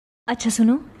अच्छा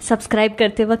सुनो, सब्सक्राइब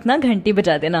करते वक्त ना घंटी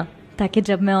बजा देना ताकि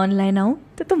जब मैं ऑनलाइन आऊँ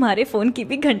तो तुम्हारे फोन की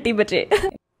भी घंटी बजे।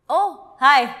 ओह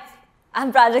हाय, आई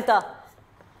एम प्राजक्ता।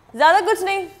 ज़्यादा कुछ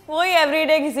नहीं, वही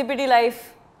एवरीडे घिसी पिटी लाइफ।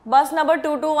 बस नंबर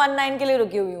 2219 के लिए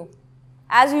रुकी हुई हूँ।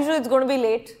 As usual it's going to be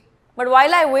late, but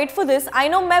while I wait for this I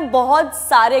know मैं बहुत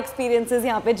सारे एक्सपीरियंसेस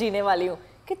यहाँ पे जीने वाली हूँ।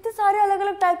 कितने सारे अलग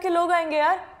अलग टाइप के लोग आएंगे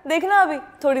यार, देखना अभी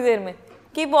थोड़ी देर में।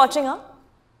 Keep watching. हाँ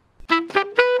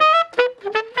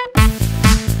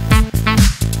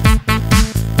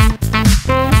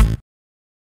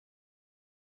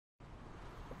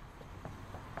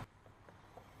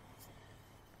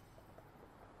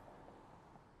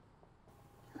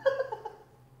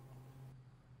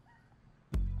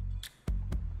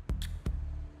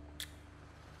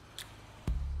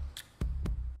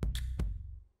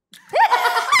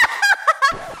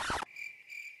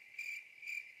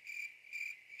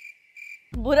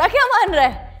बुरा क्या मान रहा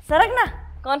है? सरक ना।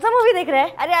 कौन सा मूवी देख रहा है?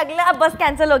 अरे अगला अब बस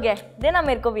कैंसिल हो गया है, देना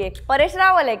मेरे को भी एक। परेश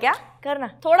रावल है क्या? करना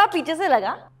थोड़ा पीछे से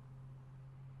लगा।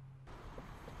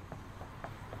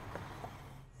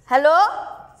 हेलो,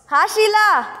 हाँ शीला,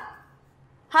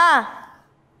 हाँ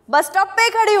बस स्टॉप पे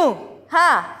खड़ी हूँ।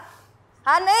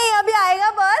 हाँ नहीं अभी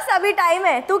आएगा बस, अभी टाइम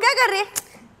है। तू क्या कर रही है?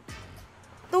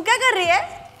 तू क्या कर रही है?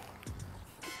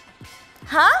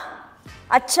 हाँ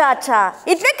अच्छा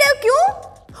इतने क्यों?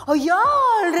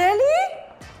 यार रियली?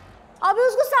 अभी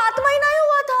उसको 7 महीना ही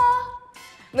हुआ था।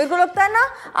 मेरे को लगता है ना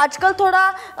आजकल थोड़ा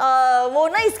वो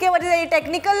ना इसके वजह से,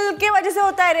 टेक्निकल के वजह से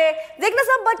होता है रे। देखना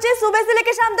सब बच्चे सुबह से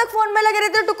लेकर शाम तक फोन में लगे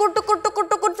रहते हैं, टुकुर टुकुर टुकुर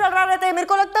टुकुर चल रहा रहता है। मेरे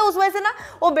को लगता है उस वजह से ना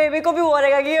वो बेबी को भी वो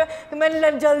रहेगा कि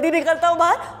मैं जल्दी निकलता हूँ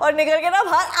बाहर और निकल के ना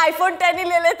बाहर iPhone 10 ही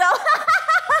ले लेता हूँ।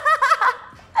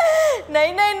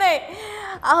 नहीं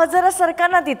आओ जरा सरका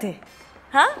ना तिथे।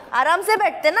 हाँ आराम से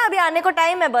बैठते ना, अभी आने को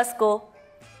टाइम है बस को।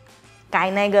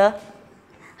 काय नहीं ग।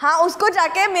 हाँ उसको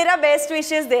जाके मेरा बेस्ट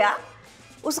विशेस दे।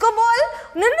 उसको बोल,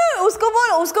 नहीं उसको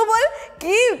बोल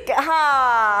कि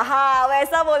हाँ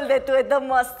वैसा बोल दे तू एकदम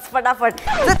मस्त फटाफट।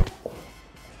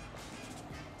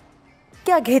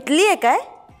 क्या घेतली आहे काय?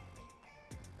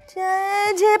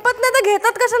 झेपत नाही तर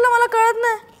घेतात कशाला मला कळत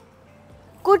नाही।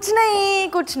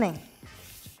 कुछ नहीं।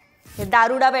 ये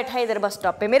दारूडा बैठा है इधर बस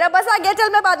स्टॉप पे। मेरा बस आ गया,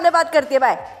 चल मैं बाद में बात करती है,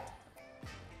 बाय।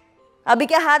 अभी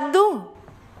क्या हाथ दूं?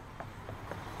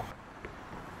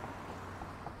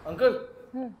 अंकल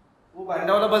वो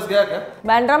बांद्रा वाला बस गया क्या?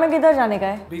 बांद्रा में किधर जाने का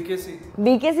है?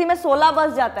 बीकेसी में 16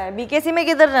 बस जाता है। बीकेसी में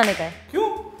किधर जाने का है? क्यों?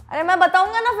 अरे मैं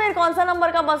बताऊंगा ना फिर कौन सा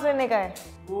नंबर का बस लेने का है।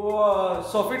 वो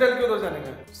सोफीटेल के उधर जाने का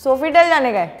है। सोफीटेल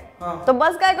जाने का है? हाँ। तो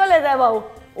बस काय को लेता है बाबू,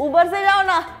 उबर से जाओ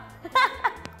ना।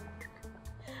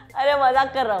 अरे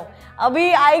मजाक कर रहा हूँ।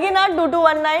 अभी आएगी ना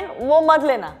 2219, वो मत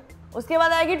लेना। उसके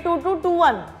बाद आएगी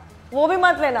 2221, वो भी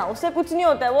मत लेना, उससे कुछ नहीं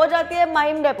होता है। वो जाती है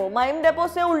माहिम डेपो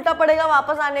से उल्टा पड़ेगा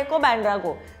वापस आने को बांद्रा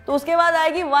को। तो उसके बाद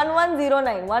आएगी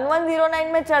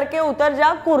 1109 में चढ़ के उतर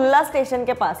जा कुर्ला स्टेशन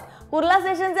के पास। कुर्ला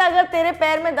स्टेशन से अगर तेरे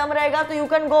पैर में दम रहेगा तो you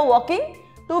can go walking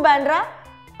to Bandra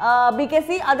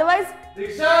BKC, otherwise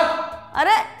rickshaw.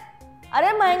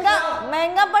 अरे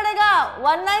महंगा पड़ेगा।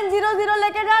 1900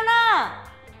 लेके जाना।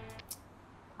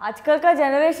 आजकल का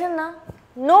जनरेशन ना,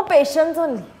 नो पेशेंस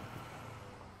ओनली।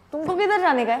 तुमको किधर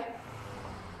जाने का है?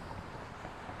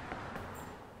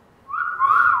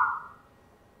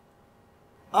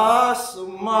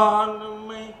 आसमान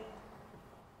में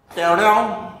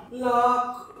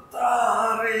लाख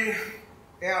तारे।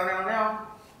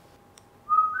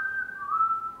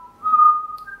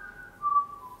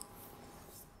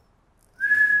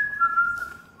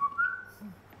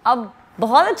 अब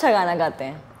बहुत अच्छा गाना गाते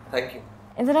हैं। Thank you.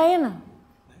 इधर आइए ना।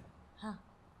 हाँ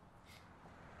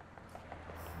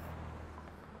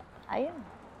आइए ना,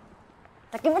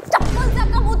 ताकि मैं चप्पल से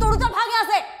आपका मुंह तोड़ू। चल भाग यहाँ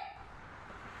से।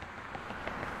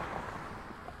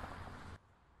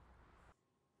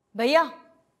 भैया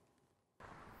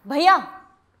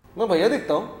मैं भैया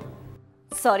दिखता हूँ?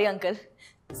 Sorry uncle.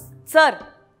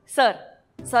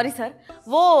 Sorry sir.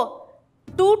 वो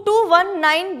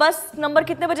 2219 बस नंबर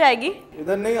कितने बजे आएगी?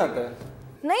 इधर नहीं आता है।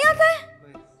 नहीं आता है?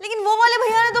 लेकिन वो वाले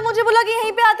भैया ने तो मुझे बोला कि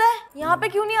यहीं पे आता है। यहाँ पे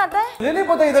क्यों नहीं आता है? मुझे नहीं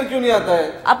पता इधर क्यों नहीं आता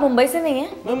है। आप मुंबई से नहीं है?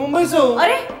 मैं मुंबई से हूँ।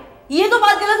 अरे ये तो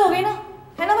बात गलत हो गई ना,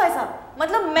 है ना भाई साहब?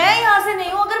 मतलब मैं यहाँ से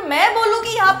नहीं हूँ, अगर मैं बोलूँ कि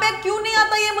यहाँ पे क्यों नहीं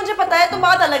आता ये मुझे पता है तो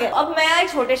बात अलग है। अब मैं एक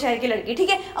छोटे शहर की लड़की, ठीक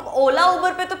है, अब ओला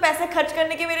उबर पे तो पैसे खर्च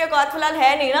करने की मेरी औकात फिलहाल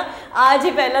है नहीं ना। आज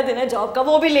ही पहला दिन है जॉब का,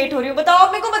 वो भी लेट हो रही हूँ। बताओ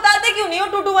आप मेरे को बताते क्यों नहीं हो?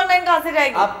 2219 कहाँ से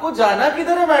जाएगी? आपको जाना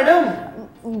किधर है मैडम?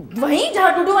 वहीं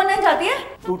जहाँ 2219 जाती है।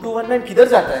 2219 किधर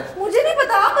जाता है? मुझे नहीं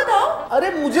पता, आप बताओ। अरे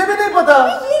मुझे भी नहीं पता।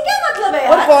 ये क्या मतलब है?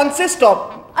 और कौन से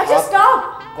स्टॉप? अच्छा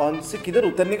स्टॉप कौन से, किधर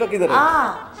उतरने का किधर है?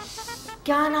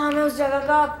 क्या नाम है उस जगह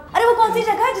का? अरे वो कौन सी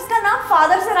जगह है जिसका नाम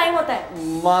फादर से राइम होता है?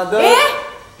 मदर।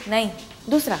 नहीं,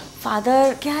 दूसरा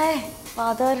फादर क्या है?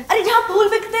 फादर, अरे जहाँ फूल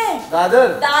बिकते हैं। दादर।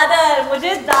 दादर,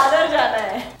 मुझे दादर जाना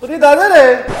है। अरे दादर है।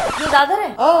 ये दादर है?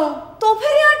 हाँ। तो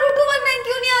फिर यहाँ 2219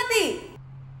 क्यों नहीं आती?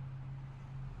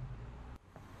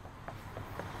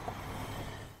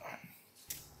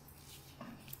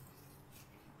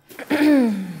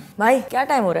 भाई क्या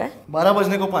टाइम हो रहा है? 12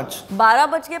 बजने को 5।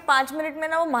 12:05 में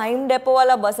ना वो माहिम डेपो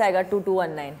वाला बस आएगा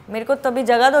 2219। मेरे को तभी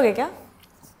जगा दोगे क्या?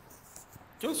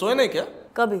 क्यों, सोए नहीं क्या?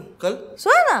 कभी कल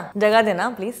सोया ना, जगा देना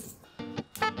प्लीज।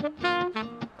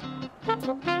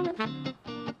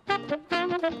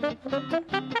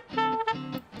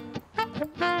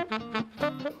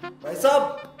 भाई साहब,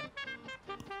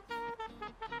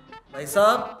 भाई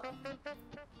साहब,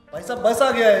 भाई साहब, बस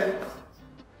आ गया है।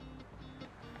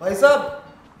 भाई साहब,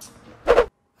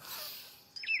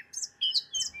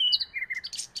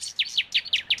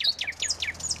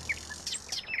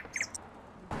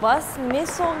 बस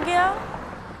मिस हो गया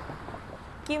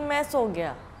कि मैं सो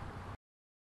गया?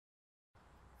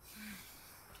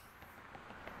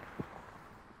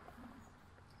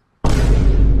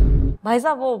 भाई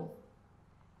साहब वो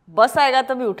बस आएगा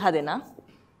तभी उठा देना।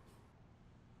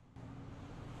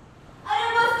 अरे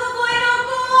बस तो कोई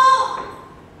रोको।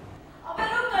 अबे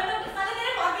रुक, साले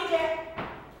तेरे पाकिट है।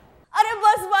 अरे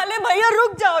बस वाले भैया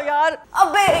रुक जाओ यार।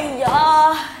 अबे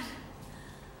यार,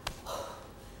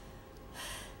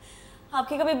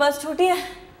 आपकी कभी बस छूटी है?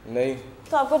 नहीं।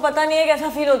 तो आपको पता नहीं है कैसा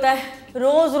फील होता है।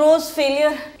 रोज रोज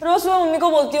फेलियर। रोज मैं मम्मी को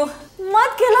बोलती हूँ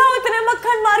मत खिलाओ इतने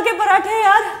मक्खन मार के पराठे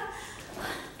यार,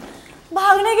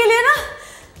 भागने के लिए ना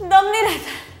दम नहीं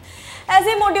रहता। ऐसे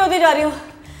ही मोटी होती जा रही हूँ।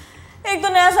 एक तो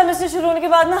नया सेमेस्टर शुरू होने के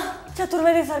बाद ना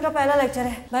चतुर्वेदी सर का पहला लेक्चर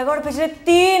है। भाई गॉड, पिछले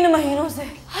 3 महीनों से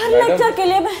हर लेक्चर के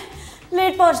लिए मैं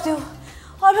लेट पहुंचती हूँ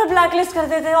और फिर ब्लैक लिस्ट कर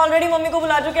देते हैं। ऑलरेडी मम्मी को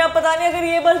बुला चुके हैं। अब पता नहीं अगर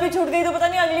ये बस भी छूट गई तो पता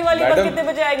नहीं अगली वाली बस कितने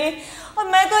बजे आएगी। और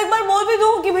मैं तो एक बार बोल भी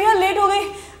दूँ कि भैया लेट हो गई,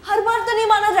 हर बार तो नहीं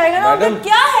माना जाएगा ना। तो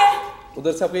क्या है,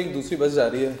 उधर से आपको एक दूसरी बस जा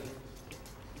रही है।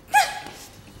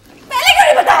 पहले क्यों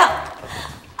नहीं बताया?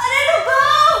 अरे रुको।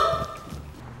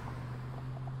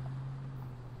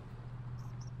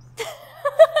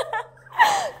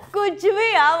 कुछ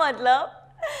भी मतलब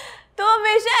तो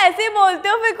हमेशा ऐसे बोलते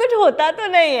हो, फिर कुछ होता तो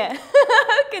नहीं है।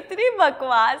 कितनी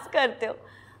बकवास करते हो।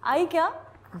 आई क्या?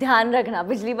 ध्यान रखना,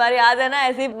 पिछली बार याद है ना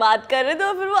ऐसी बात कर रहे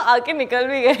तो फिर वो आके निकल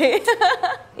भी गई।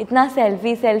 इतना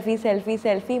सेल्फी सेल्फी सेल्फी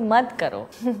सेल्फी मत करो।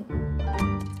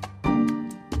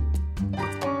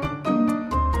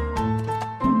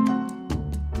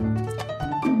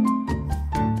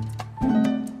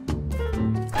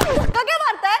 क्या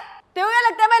मारता है? तेरे को क्या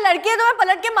लगता है मैं लड़की है तो मैं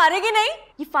पलट के मारेगी नहीं?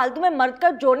 ये फालतू में मर्द का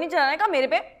जोर नहीं चलाने का मेरे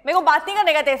पे। मेरे को बात नहीं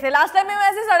करने का तेरे से। लास्ट टाइम में मैं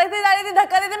ऐसे सड़क से जा रही थी,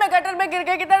 धक्का देती, मैं गटर में गिर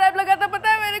गई। कितना टाइम लगा था पता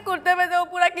है? मेरे कुर्ते में से वो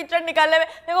पूरा कीचड़ निकालने में।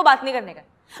 मेरे को बात नहीं करने का।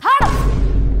 हट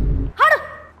हट।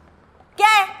 क्या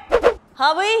है?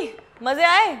 हाँ भाई, मजे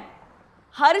आए?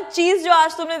 हर चीज जो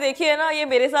आज तुमने देखी है ना, ये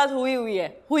मेरे साथ हुई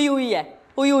है।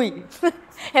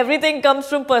 Everything comes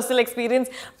from personal experience.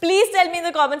 Please tell me in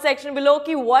the comment section below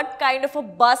कि what kind of a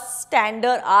bus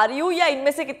stander are you, या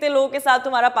इनमें से कितने लोगों के साथ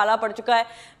तुम्हारा पाला पड़ चुका है.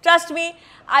 Trust me,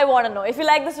 I want to know. If you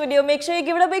like this video, make sure you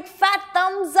give it a big fat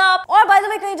thumbs up. और by the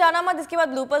way, कहीं जाना मत, इसके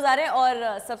बाद bloopers आ रहे हैं और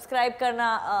subscribe करना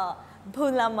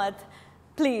भूलना मत.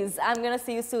 Please, I'm gonna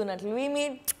see you soon until we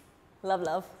meet. Love,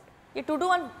 love. ये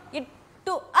 2-2-1, ये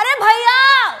 2. अरे भैया,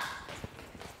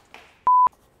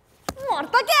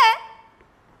 मारता क्या है?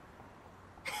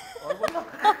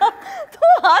 तू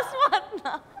हंस मत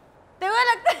ना। तेरे को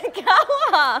लगता है क्या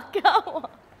हुआ?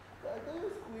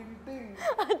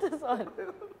 अच्छा सॉरी।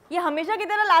 ये हमेशा की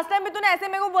तरह लास्ट टाइम भी तूने ऐसे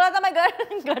मेरे को बोला था, मैं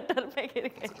गटर पे गिर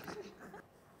गई।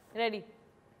 रेडी?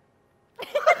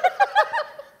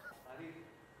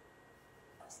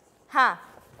 हाँ।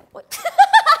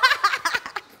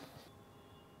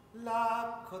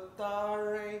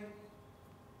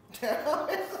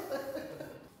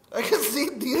 I can see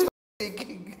these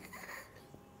taking.